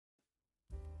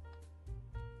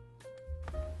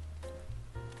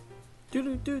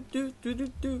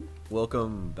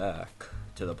Welcome back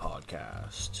to the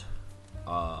podcast.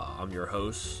 I'm your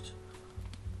host.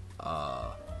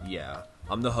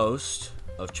 I'm the host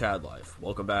of Chad Life.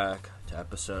 Welcome back to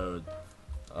episode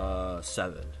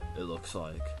 7. It looks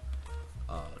like.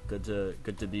 Good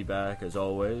to be back as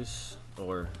always.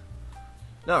 Or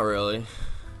not really.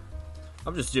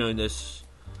 I'm just doing this.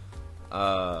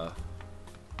 I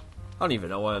don't even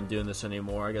know why I'm doing this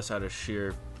anymore. I guess out of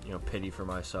sheer pity for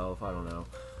myself. I don't know.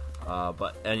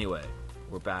 But anyway,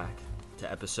 we're back to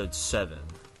episode 7.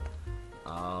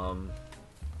 I'm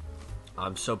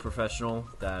so professional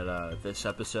that this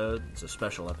episode, it's a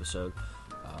special episode.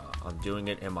 I'm doing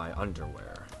it in my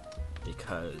underwear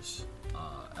because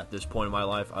at this point in my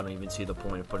life, I don't even see the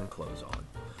point of putting clothes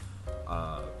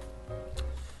on.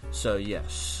 So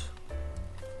yes.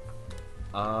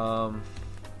 Not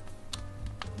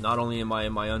only am I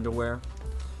in my underwear,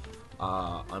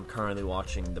 I'm currently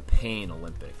watching the Pain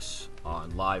Olympics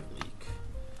on Live Leak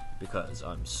because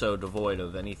I'm so devoid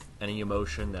of any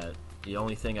emotion that the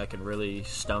only thing I can really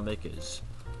stomach is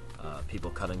people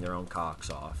cutting their own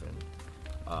cocks off and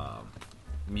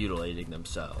mutilating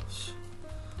themselves.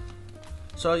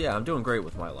 So yeah, I'm doing great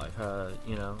with my life.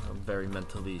 I'm very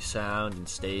mentally sound and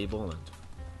stable, and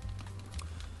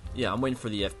yeah, I'm waiting for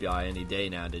the FBI any day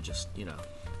now to just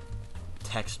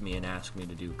text me and ask me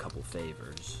to do a couple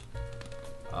favors.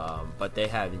 But they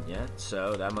haven't yet,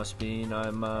 so that must mean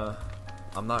I'm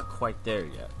not quite there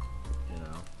yet,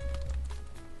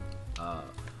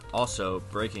 Also,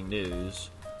 breaking news.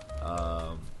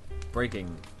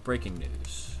 Breaking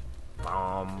news.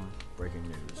 Breaking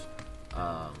news.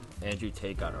 Andrew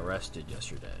Tate got arrested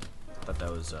yesterday. I thought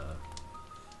that was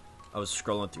I was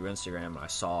scrolling through Instagram and I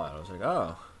saw it. I was like,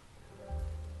 oh,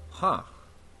 huh.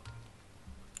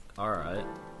 Alright.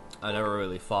 I never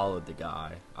really followed the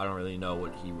guy. I don't really know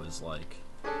what he was like.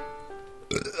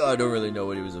 I don't really know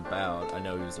what he was about. I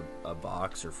know he was a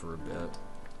boxer for a bit.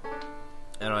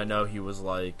 And I know he was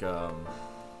like, he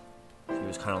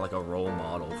was kind of like a role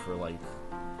model for like,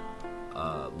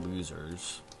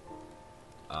 losers.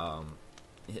 I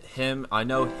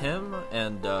know him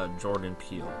and, Jordan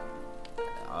Peele,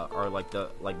 are like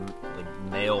the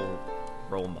male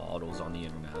role models on the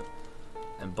internet.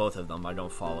 And both of them, I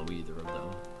don't follow either of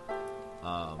them.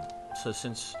 So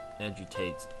since Andrew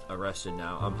Tate's arrested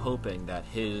now, I'm hoping that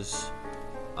his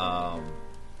kind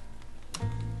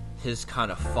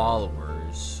of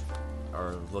followers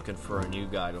are looking for a new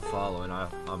guy to follow, and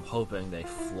I'm hoping they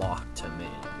flock to me,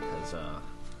 because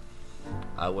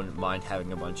I wouldn't mind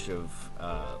having a bunch of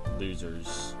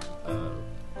losers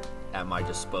at my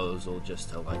disposal just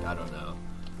to, like, I don't know,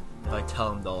 if I tell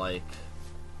them to, like,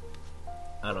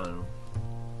 I don't know,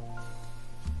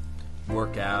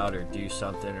 work out or do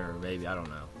something, or maybe, I don't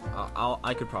know.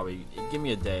 I could probably, give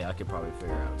me a day, I could probably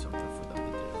figure out something for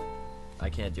them to do. I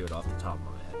can't do it off the top of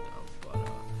my head, though.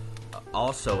 But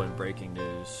also in breaking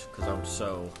news, because I'm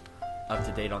so up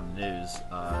to date on the news,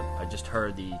 I just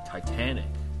heard the Titanic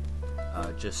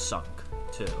just sunk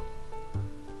too.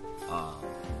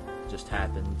 Just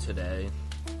happened today,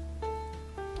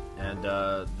 and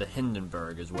the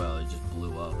Hindenburg as well. It just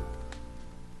blew up,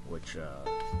 which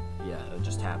it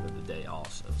just happened today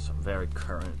also. So I'm very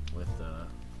current with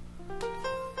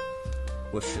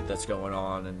shit that's going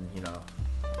on and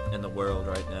in the world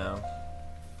right now.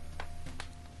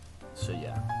 So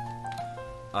yeah,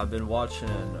 I've been watching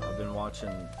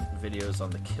videos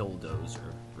on the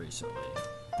Killdozer recently,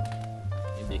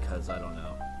 because I don't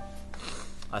know,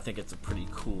 I think it's a pretty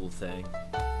cool thing.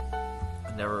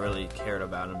 I never really cared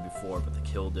about him before, but the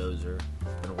Killdozer,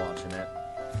 I've been watching it.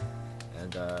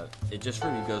 And it just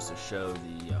really goes to show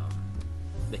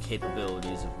the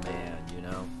capabilities of man,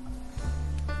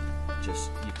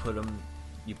 Just you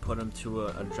put him to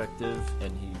an objective,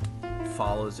 and he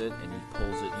follows it, and he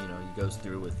pulls it. He goes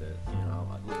through with it.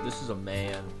 This is a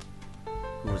man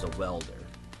who was a welder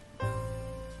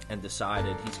and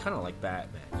decided he's kind of like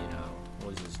Batman.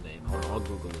 What was his name? Hold on, I'll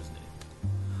Google his name.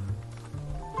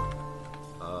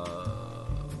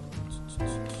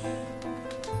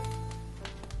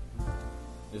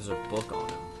 There's a book on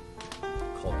him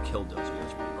called Killdozer.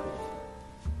 That's pretty cool.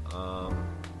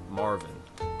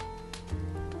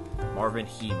 Marvin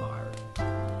Heemeyer.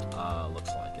 Looks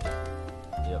like it.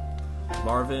 Yep.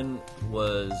 Marvin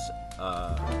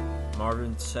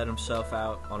set himself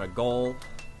out on a goal.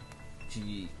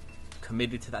 He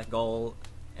committed to that goal,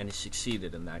 and he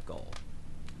succeeded in that goal.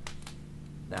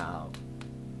 Now,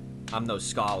 I'm no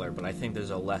scholar, but I think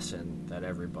there's a lesson that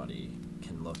everybody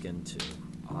can look into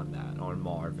on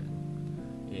Marvin.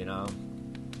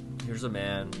 Here's a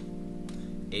man,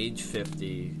 age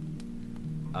 50,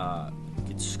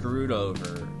 gets screwed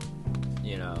over,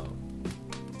 you know,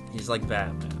 he's like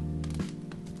Batman.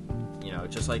 You know,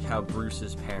 just like how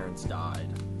Bruce's parents died.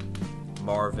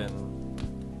 Marvin,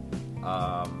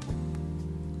 I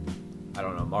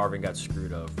don't know, Marvin got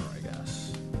screwed over, I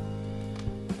guess.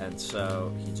 And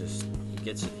so he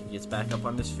gets back up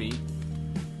on his feet.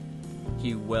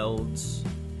 He welds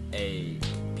a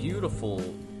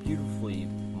beautifully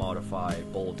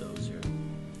modified bulldozer.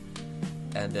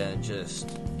 And then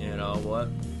just, you know what?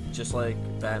 Just like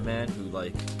Batman, who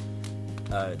like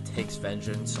takes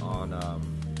vengeance on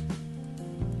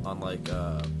like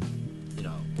you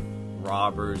know,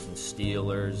 robbers and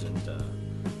stealers and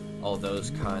all those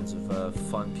kinds of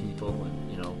fun people,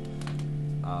 and you know,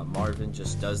 Marvin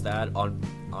just does that on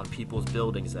people's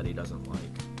buildings that he doesn't like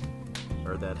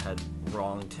or that had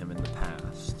wronged him in the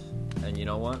past. And you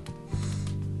know what?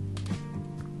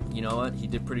 He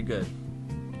did pretty good.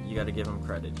 You got to give him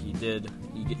credit.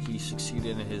 He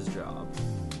succeeded in his job.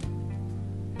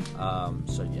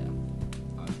 So yeah,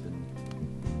 I've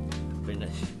been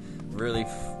really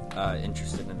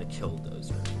interested in the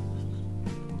Killdozer,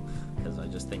 because I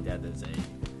just think that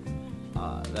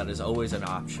is always an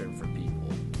option for people.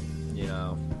 You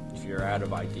know, if you're out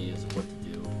of ideas of what to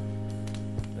do,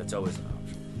 that's always an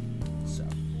option. So,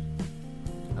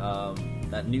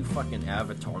 that new fucking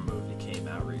Avatar movie came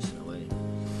out recently,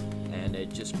 and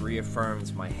it just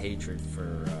reaffirms my hatred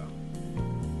for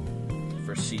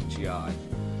CGI.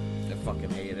 I fucking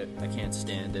hate it. I can't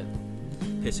stand it.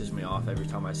 Pisses me off every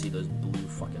time I see those blue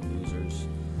fucking losers.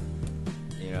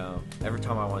 You know, every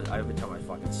time I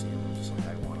fucking see them, I'm just like,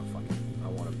 I want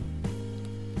to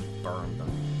burn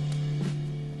them.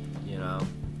 You know,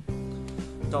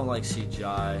 don't like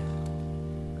CGI.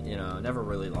 You know, never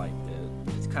really liked it.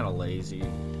 It's kind of lazy.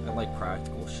 I like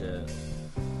practical shit.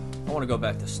 I want to go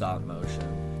back to stop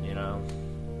motion. You know,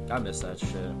 I miss that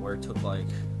shit where it took like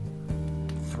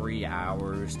 3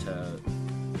 hours to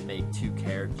make two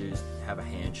characters have a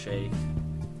handshake.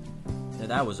 Now,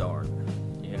 that was art.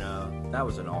 You know, that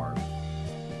was an art.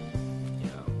 You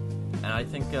know, and I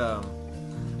think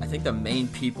the main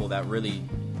people that really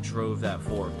drove that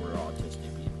forward were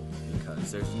autistic people,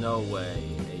 because there's no way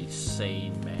a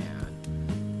sane man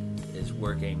is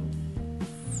working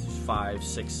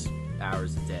 5-6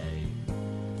 hours a day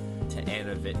to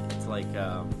animate,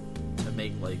 to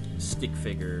make like stick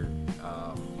figure,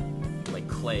 like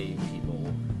clay people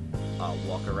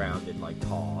walk around and like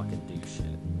talk and do shit.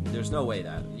 There's no way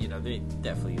that, you know, they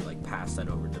definitely like pass that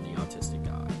over to the autistic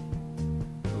guy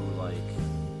who like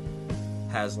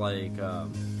has like a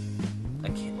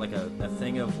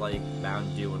thing of like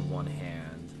Mountain Dew in one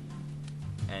hand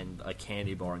and a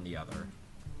candy bar in the other,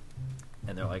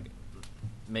 and they're like,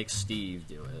 make Steve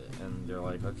do it, and they're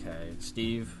like, okay,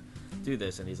 Steve, do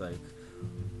this, and he's like,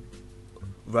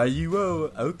 right, you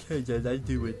will, okay, then I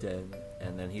do it then,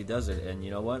 and then he does it, and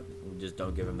you know what? We just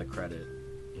don't give him the credit,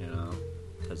 you know,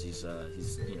 because he's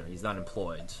you know, he's not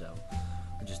employed, so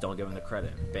we just don't give him the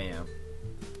credit. Bam.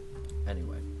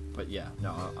 Anyway, but yeah,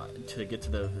 no, to get to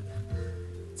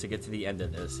the end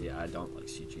of this, yeah, I don't like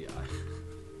CGI.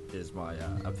 Is my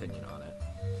opinion on it.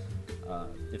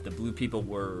 If the blue people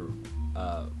were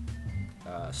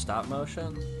stop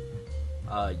motion,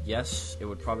 yes, it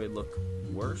would probably look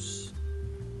worse,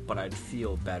 but I'd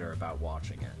feel better about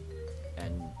watching it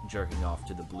and jerking off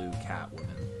to the blue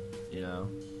Catwoman. You know,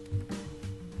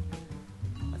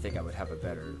 I think I would have a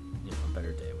better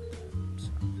day with that.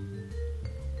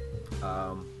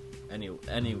 So,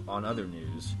 any on other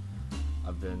news,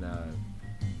 I've been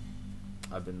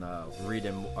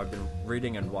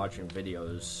reading and watching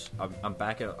videos. I'm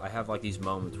back at. I have like these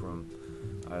moments where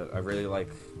I really like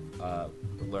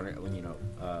learning, you know,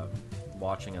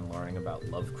 watching and learning about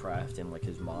Lovecraft and like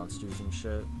his monsters and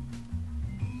shit.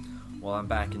 Well, I'm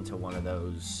back into one of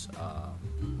those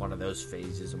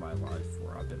phases of my life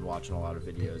where I've been watching a lot of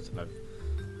videos, and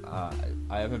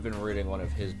I haven't been reading one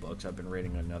of his books. I've been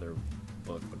reading another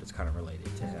book, but it's kind of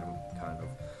related to him, kind of.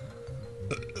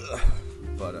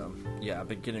 But yeah, I've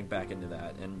been getting back into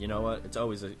that, and you know what? It's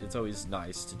always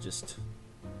nice to just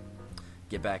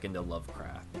get back into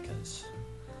Lovecraft, because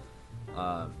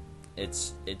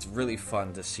it's really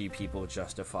fun to see people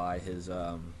justify his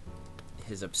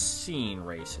obscene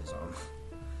racism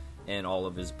in all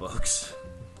of his books.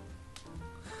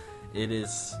 It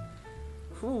is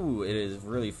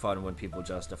really fun when people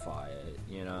justify it.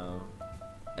 You know,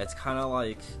 it's kind of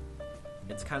like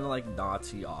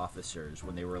Nazi officers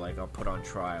when they were like put on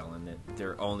trial, and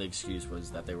their only excuse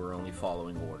was that they were only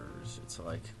following orders. It's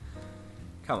like,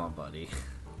 come on, buddy.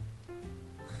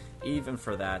 Even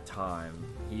for that time,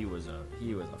 he was a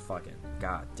fucking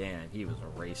goddamn. He was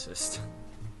a racist.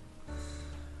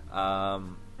 But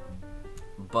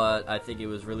I think it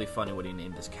was really funny what he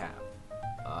named his cat.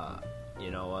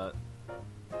 You know what?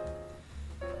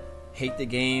 Hate the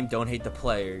game, don't hate the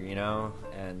player, you know?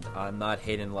 And I'm not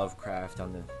hating Lovecraft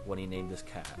on what he named his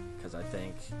cat, because I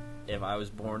think if I was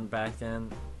born back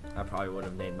then, I probably would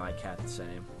have named my cat the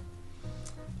same.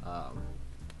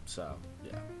 So,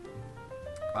 yeah.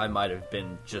 I might have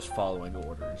been just following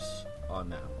orders on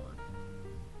that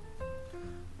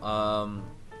one.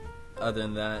 Other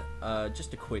than that,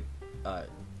 just a quick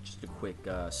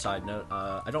side note.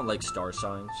 I don't like star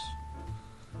signs.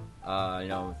 I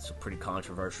know it's a pretty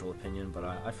controversial opinion, but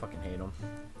I fucking hate them.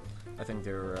 I think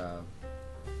they're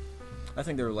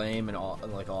lame and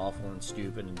like awful and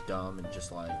stupid and dumb and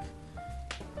just like,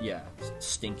 yeah,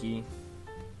 stinky.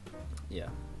 Yeah,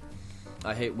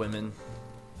 I hate women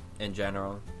in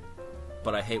general,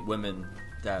 but I hate women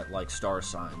that like star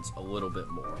signs a little bit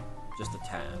more, just a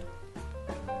tad.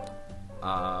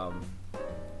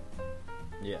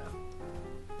 Yeah.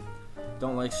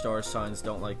 Don't like star signs,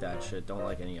 don't like that shit, don't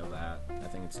like any of that. I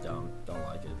think it's dumb, don't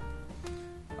like it.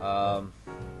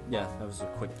 Yeah, that was a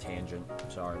quick tangent.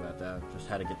 Sorry about that. Just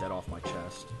had to get that off my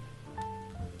chest.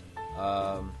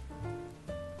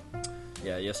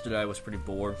 Yeah, yesterday I was pretty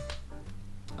bored.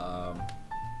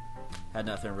 Had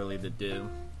nothing really to do.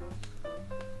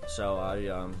 So I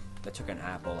took an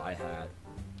apple I had.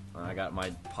 And I got my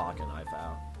pocket knife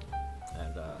out.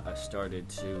 And I started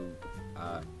to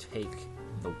take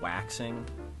the waxing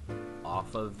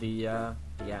off of the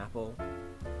apple,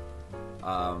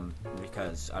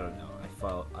 because I don't know,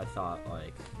 I thought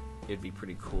like it'd be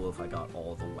pretty cool if I got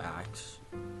all the wax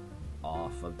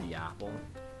off of the apple.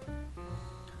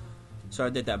 So I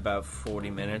did that about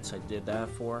 40 minutes. I did that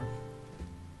for.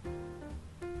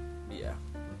 Yeah.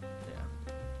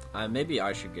 Maybe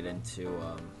I should get into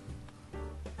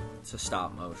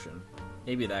stop motion.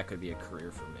 Maybe that could be a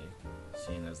career for me,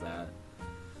 seeing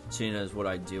as what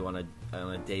I do on a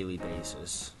daily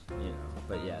basis, you know.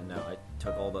 But yeah, no, I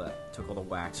took all the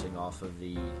waxing off of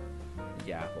the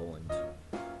apple, and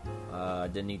I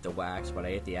didn't eat the wax, but I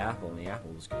ate the apple, and the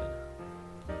apple was good.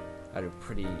 I had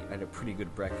a pretty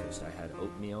good breakfast. I had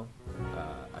oatmeal,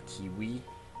 a kiwi,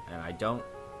 and I don't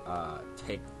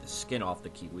take the skin off the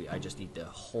kiwi. I just eat the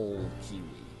whole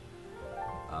kiwi,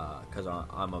 because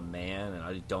I'm a man, and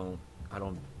I don't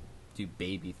do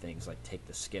baby things like take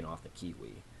the skin off the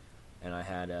kiwi. And I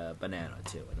had a banana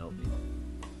too, an oatmeal,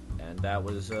 and that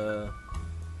was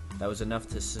enough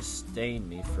to sustain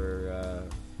me for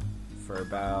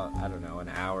about, I don't know, an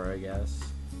hour, I guess.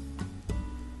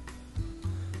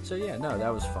 So yeah, no,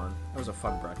 that was fun. That was a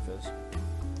fun breakfast.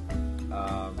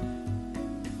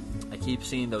 I keep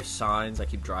seeing those signs. I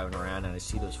keep driving around and I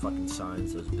see those fucking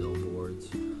signs, those billboards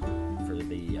for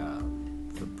the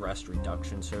breast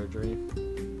reduction surgery.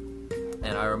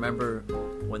 And I remember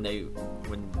when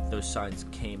those signs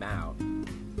came out,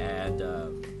 and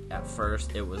at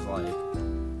first it was like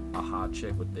a hot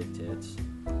chick with big tits,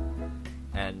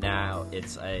 and now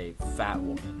it's a fat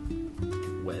woman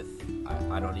with,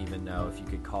 I don't even know if you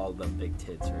could call them big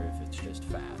tits or if it's just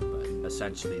fat, but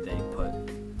essentially they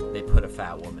put a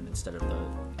fat woman instead of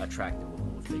the attractive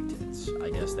woman with big tits.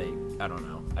 I guess I don't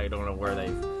know where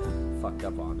they fucked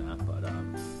up on that,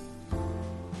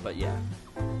 but yeah.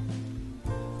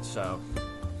 So,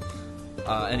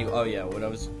 anyway, oh yeah,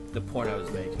 the point I was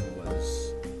making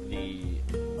was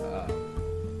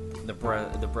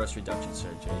the breast reduction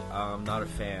surgery. I'm not a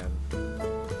fan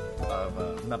of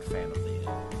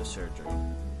the surgery.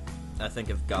 I think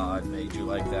if God made you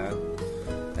like that,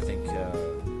 I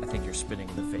think you're spitting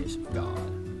in the face of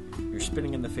God. You're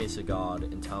spitting in the face of God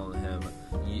and telling him,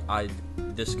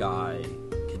 this guy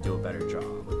can do a better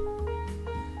job.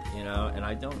 You know, and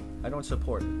I don't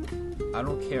support it. I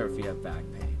don't care if you have back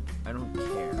pain. I don't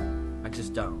care. I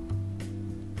just don't.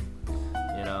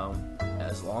 You know,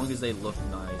 as long as they look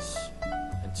nice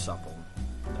and supple,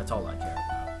 that's all I care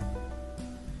about.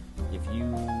 If you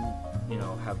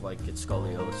know, have like get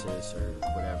scoliosis or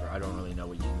whatever, I don't really know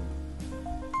what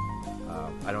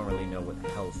I don't really know what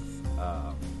health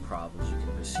problems you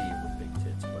can receive with big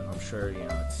tits, but I'm sure, you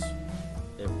know,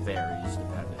 it varies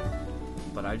depending.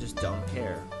 But I just don't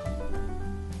care.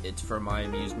 It's for my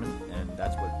amusement, and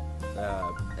that's what,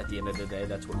 at the end of the day,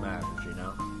 that's what matters, you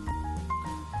know?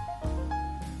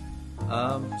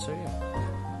 So yeah.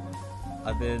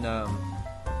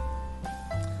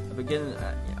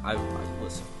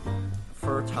 Listen,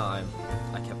 for a time,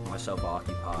 I kept myself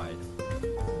occupied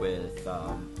with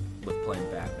playing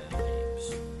Batman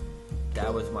games.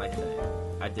 That was my thing.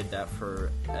 I did that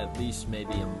for at least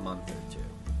maybe a month or two,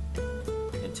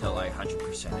 until I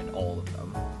 100%ed all of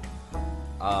them.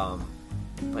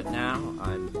 But now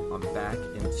I'm back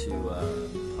into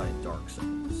playing Dark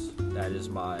Souls. That is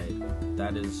my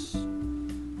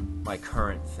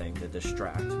current thing to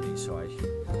distract me, so I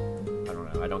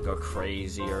don't know, I don't go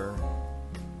crazier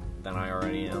than I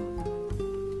already am.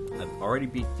 I've already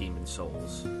beat Demon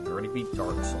Souls. I already beat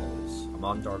Dark Souls. I'm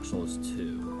on Dark Souls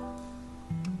 2.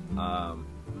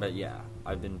 But yeah,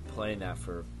 I've been playing that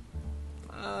for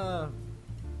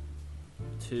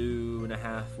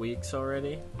 2.5 weeks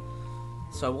already.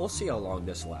 So we'll see how long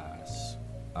this lasts.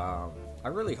 I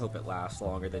really hope it lasts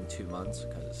longer than 2 months,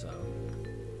 because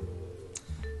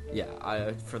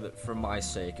for my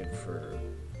sake and for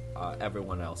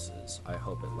everyone else's, I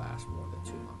hope it lasts more than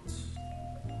 2 months.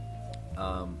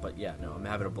 But yeah, no, I'm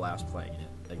having a blast playing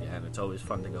it again. It's always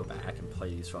fun to go back and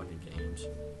play these fucking games.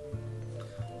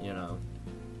 You know,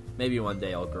 maybe one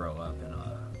day I'll grow up and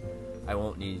I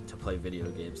won't need to play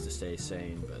video games to stay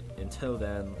sane, but until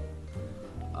then,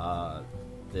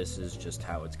 this is just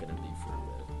how it's gonna be for a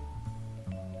bit.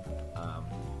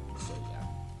 So yeah,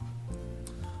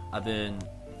 I've been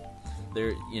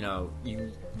there. You know,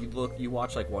 you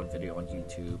watch like one video on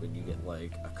YouTube and you get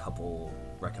like a couple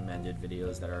recommended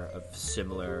videos that are of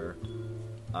similar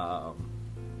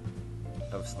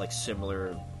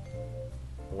similar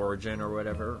origin or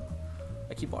whatever.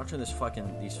 I keep watching these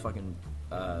fucking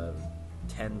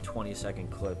 10-20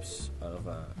 second clips of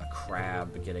a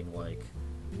crab getting like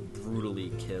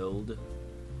brutally killed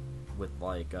with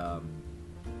like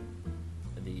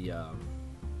the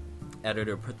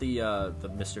editor put the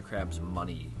Mr. Krabs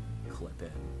money clip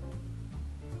in,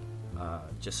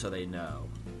 just so they know.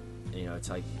 You know, it's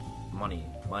like money,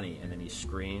 and then he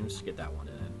screams. Get that one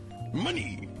in.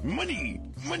 Money, money,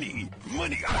 money,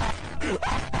 money.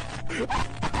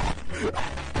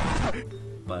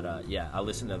 But yeah, I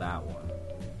listened to that one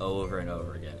over and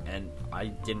over again, and I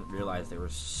didn't realize there were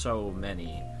so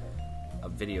many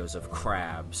videos of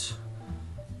crabs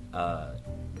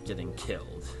getting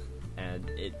killed.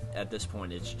 And at this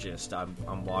point, it's just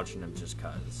I'm watching them just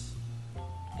cause,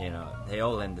 you know, they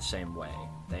all end the same way.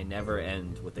 They never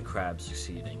end with the crab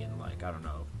succeeding in, like, I don't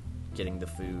know, getting the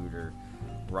food or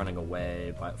running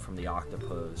away from the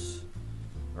octopus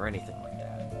or anything like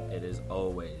that. It is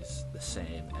always the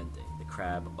same ending. The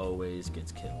crab always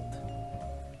gets killed.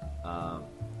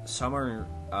 Some are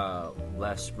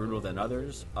less brutal than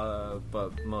others,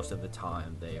 but most of the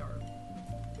time they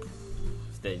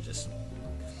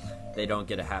don't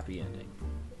get a happy ending.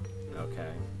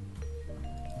 Okay.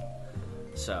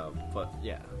 So, but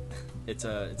yeah, it's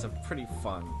a pretty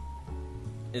fun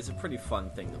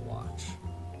thing to watch.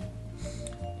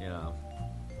 You know.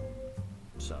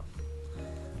 So,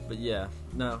 but yeah,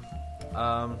 no.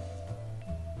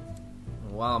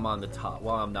 While I'm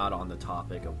not on the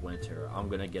topic of winter, I'm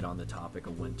gonna get on the topic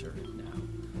of winter now,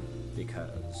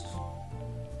 because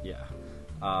yeah,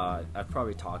 I've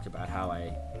probably talked about how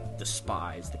I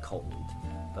despise the cold,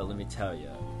 but let me tell you,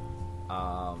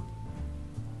 I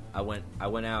went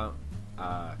out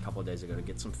a couple of days ago to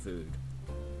get some food.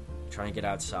 Try and get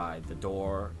outside. The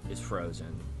door is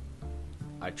frozen.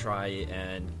 I try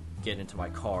and get into my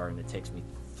car, and it takes me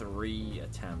 3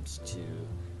 attempts to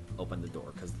open the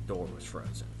door because the door was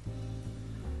frozen.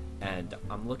 And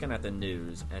I'm looking at the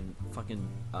news, and fucking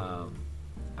I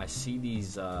see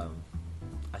these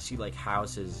like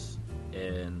houses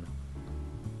in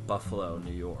Buffalo,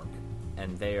 New York,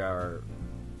 and they are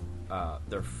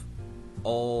they're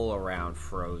all around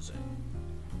frozen.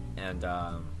 And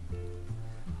I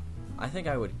think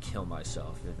I would kill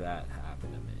myself if that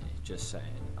happened to me. Just saying.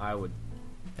 I would,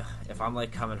 if I'm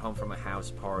like coming home from a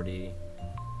house party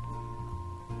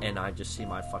and I just see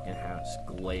my fucking house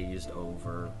glazed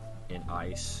over in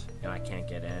ice and I can't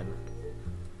get in,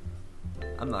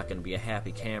 I'm not gonna be a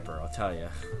happy camper, I'll tell you.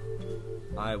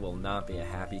 I will not be a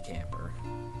happy camper.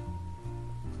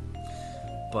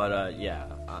 But yeah,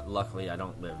 luckily I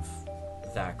don't live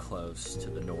that close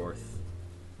to the north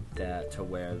to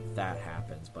where that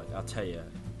happens. But I'll tell you,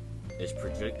 it's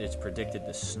predicted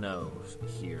to snow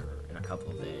here in a couple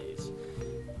of days,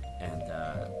 and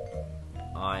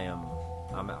I'm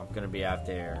gonna be out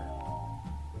there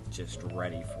just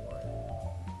ready for it.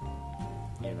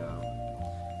 You know,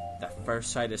 that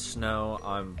first sight of snow,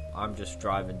 I'm just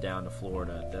driving down to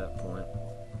Florida at that point.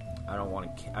 I don't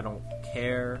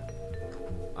care.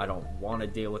 I don't want to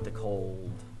deal with the cold.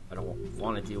 I don't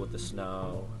want to deal with the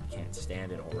snow. I can't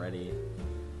stand it already.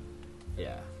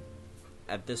 Yeah.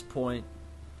 At this point,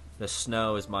 the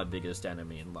snow is my biggest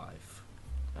enemy in life.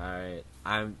 Alright?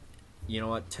 You know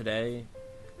what? Today,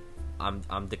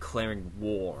 I'm declaring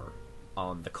war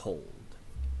on the cold.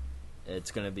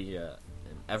 It's going to be an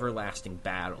everlasting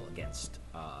battle against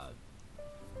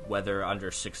weather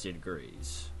under 60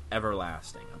 degrees,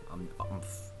 everlasting.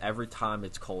 Every time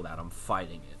it's cold out, I'm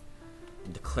fighting it.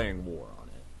 I'm declaring war on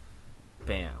it.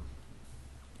 Bam.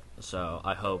 So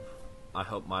I hope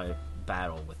my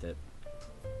battle with it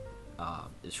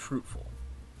is fruitful.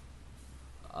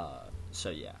 So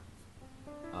yeah,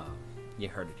 you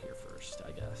heard it here first,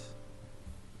 I guess.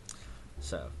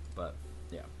 So, but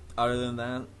yeah. Other than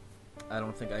that, I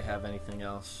don't think I have anything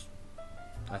else.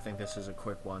 I think this is a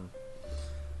quick one.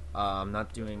 I'm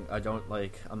not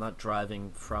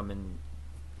driving from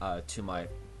to my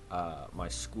my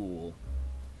school,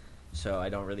 so I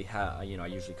don't really have. I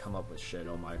usually come up with shit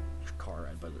on my car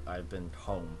ride, but I've been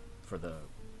home for the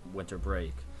winter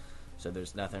break, so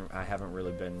there's nothing. I haven't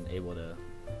really been able to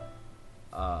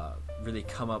really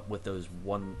come up with those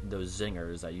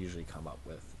zingers I usually come up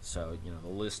with. So the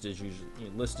list is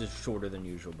shorter than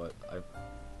usual, but I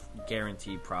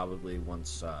guarantee probably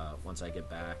once I get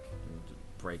back and the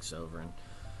break's over and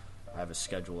I have a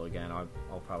schedule again,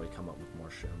 I'll probably come up with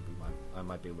more shit. I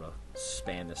might be able to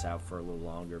span this out for a little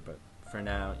longer, but for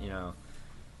now,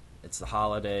 it's the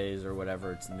holidays or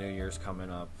whatever. It's New Year's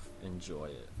coming up. Enjoy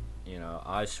it.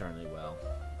 I certainly will.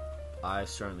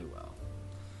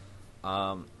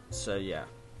 So yeah.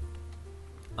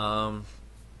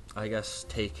 I guess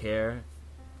take care.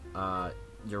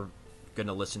 You're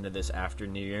gonna listen to this after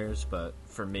New Year's, but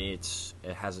for me,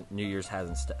 New Year's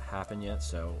hasn't happened yet.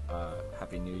 So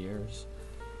Happy New Year's.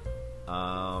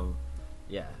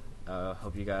 Yeah.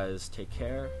 Hope you guys take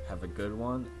care. Have a good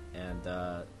one,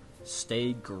 and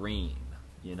stay green.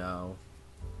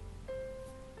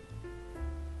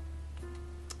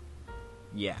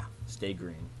 Yeah, stay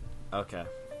green. Okay.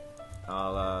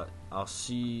 I'll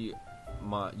see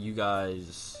you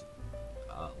guys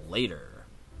later.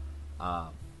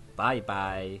 Bye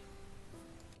bye.